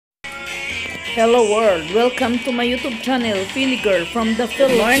Hello world, welcome to my YouTube channel, PHILLI Girl from the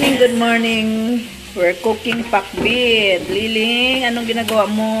Philippines. Good morning. We're cooking pakbit. Liling, anong ginagawa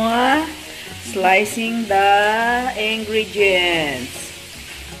mo? Slicing the ingredients.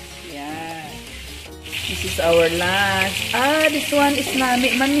 Yan. This is our lunch. This one is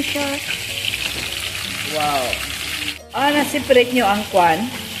nami man siya. Wow. Na-separate nyo ang kwan.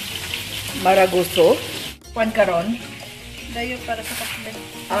 Maraguso. Kwan karon. Dayo para sa pakbit.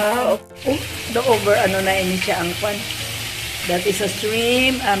 The over na ini siya ang kwan. That is a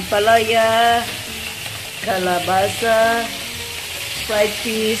shrimp, ampalaya, kalabasa, fried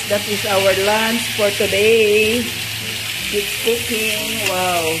fish. That is our lunch for today. It's cooking.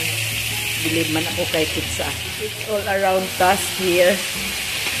 Wow. Believe man ako kay pizza. It's all around us here.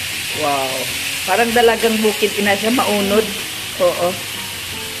 Wow. Parang dalagang bukid ina siya maunod. Oo.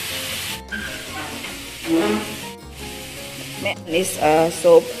 This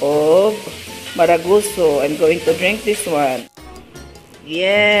soup of maraguso. I'm going to drink this one.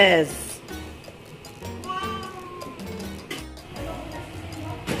 Yes.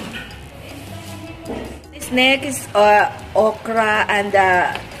 This next is okra and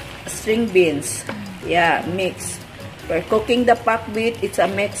string beans. Yeah, mix. We're cooking the pakbit. It's a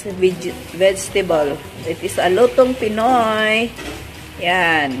mixed vegetable. It is a lutong Pinoy.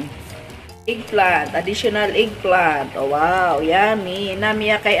 Yan. Eggplant, additional eggplant. Oh, wow, yummy.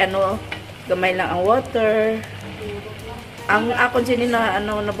 Namiya kay gamay lang ang water. Ang akon sinin na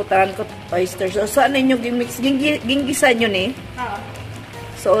nabutaran ko oyster. So saan ninyo gimix? Ginggisan nyo ni?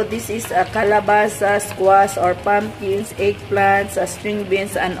 So this is a kalabasa, squash or pumpkins, eggplants, string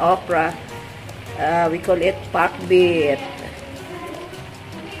beans and okra. We call it pakbit.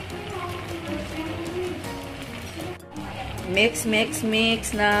 Mix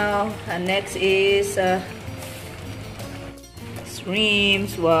now. And next is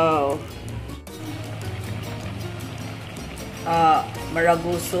shrimps. Wow.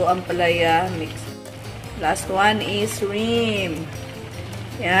 Maraguso, ampalaya, mix. Last one is shrimp.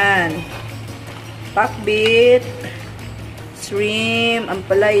 Yan. Pakbit, shrimp,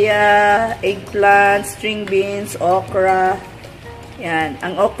 ampalaya, eggplant, string beans, okra. Yan.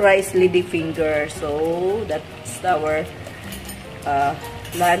 Ang okra is ladyfinger. So, that's our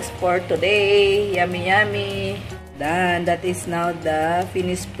lunch for today. Yummy yummy. Done. That is now the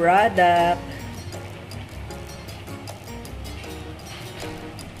finished product.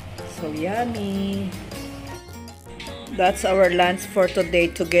 So yummy. That's our lunch for today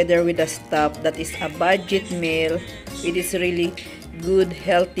together with the stuff. That is a budget meal. It is really good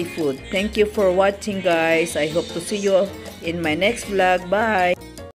healthy food. Thank you for watching, guys. I hope to see you in my next vlog. Bye.